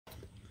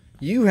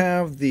You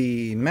have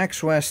the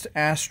Maxwest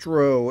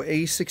Astro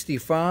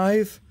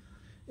A65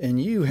 and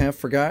you have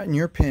forgotten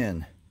your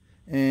PIN.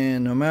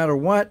 And no matter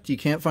what, you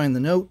can't find the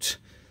note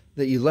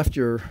that you left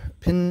your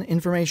PIN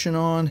information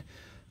on.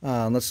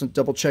 Let's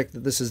double check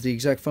that this is the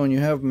exact phone you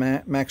have.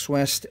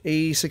 Maxwest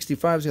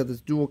A65 has got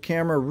this dual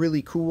camera,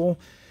 really cool.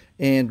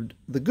 And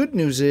the good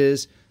news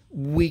is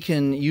we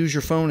can use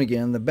your phone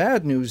again. The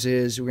bad news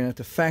is we're going to have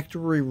to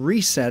factory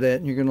reset it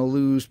and you're going to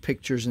lose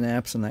pictures and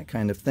apps and that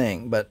kind of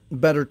thing. But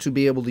better to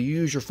be able to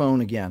use your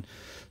phone again.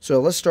 So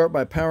let's start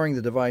by powering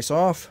the device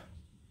off.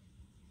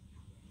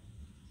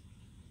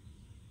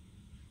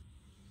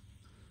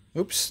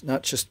 Oops,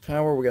 not just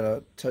power. We got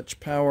to touch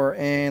power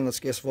and let's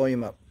guess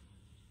volume up.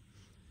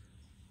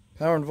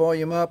 Power and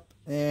volume up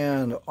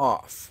and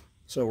off.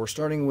 So we're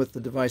starting with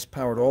the device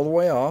powered all the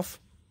way off.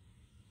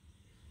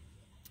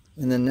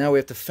 And then now we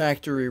have to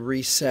factory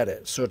reset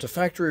it. So to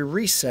factory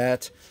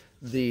reset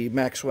the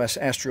Maxwest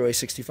Astro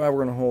A65,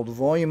 we're going to hold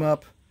volume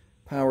up,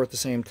 power at the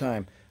same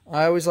time.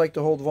 I always like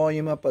to hold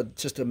volume up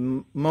just a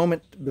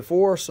moment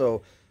before.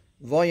 So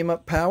volume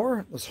up,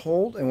 power, let's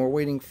hold, and we're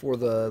waiting for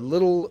the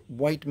little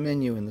white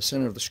menu in the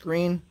center of the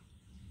screen.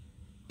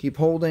 Keep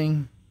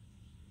holding.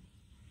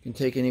 It can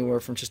take anywhere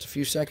from just a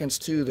few seconds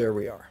to, there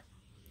we are.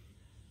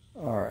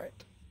 All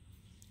right.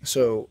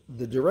 So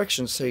the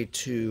directions say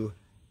to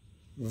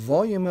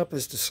volume up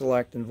is to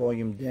select and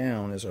volume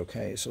down is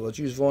okay. So let's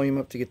use volume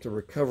up to get to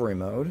recovery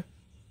mode.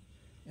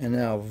 And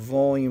now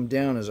volume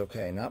down is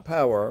okay. Not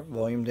power,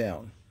 volume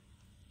down.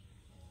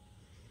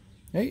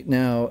 Okay,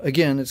 now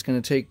again, it's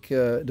going to take,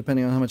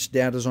 depending on how much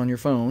data is on your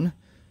phone,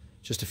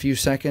 just a few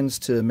seconds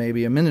to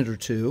maybe a minute or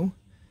two.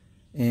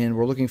 And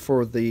we're looking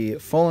for the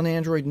fallen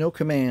Android no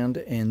command,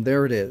 and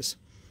there it is.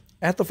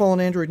 At the fallen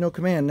Android no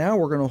command, now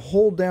we're going to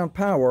hold down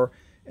power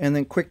and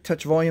then quick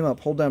touch volume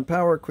up. Hold down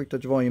power, quick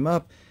touch volume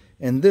up.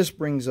 And this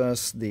brings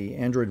us the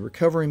Android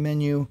recovery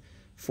menu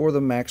for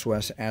the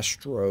Maxwest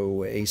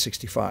Astro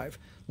A65.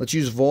 Let's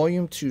use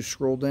volume to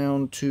scroll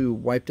down to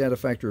wipe data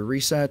factory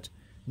reset.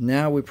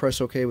 Now we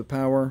press OK with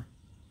power.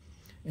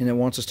 And it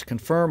wants us to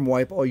confirm,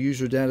 wipe all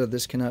user data.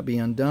 This cannot be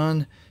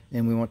undone.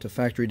 And we want to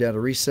factory data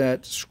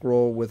reset,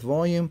 scroll with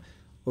volume,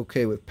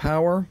 OK with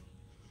power.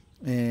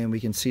 And we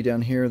can see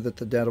down here that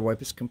the data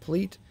wipe is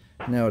complete.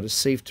 Now it is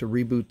safe to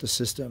reboot the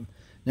system.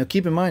 Now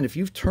keep in mind, if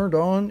you've turned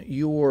on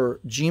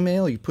your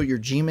Gmail, you put your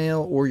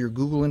Gmail or your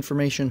Google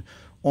information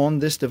on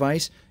this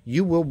device,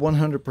 you will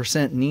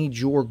 100% need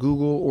your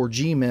Google or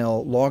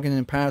Gmail login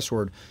and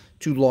password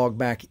to log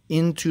back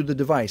into the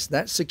device.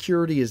 That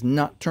security is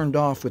not turned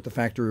off with the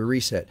factory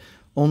reset.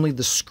 Only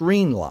the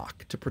screen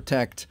lock to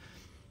protect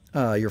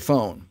your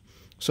phone.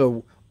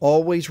 So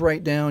always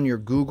write down your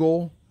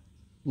Google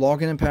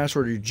login and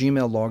password or your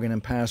Gmail login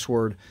and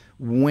password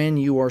when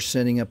you are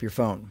setting up your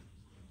phone.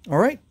 All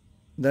right.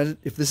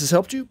 If this has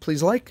helped you,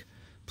 please like,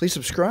 please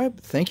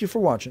subscribe. Thank you for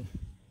watching.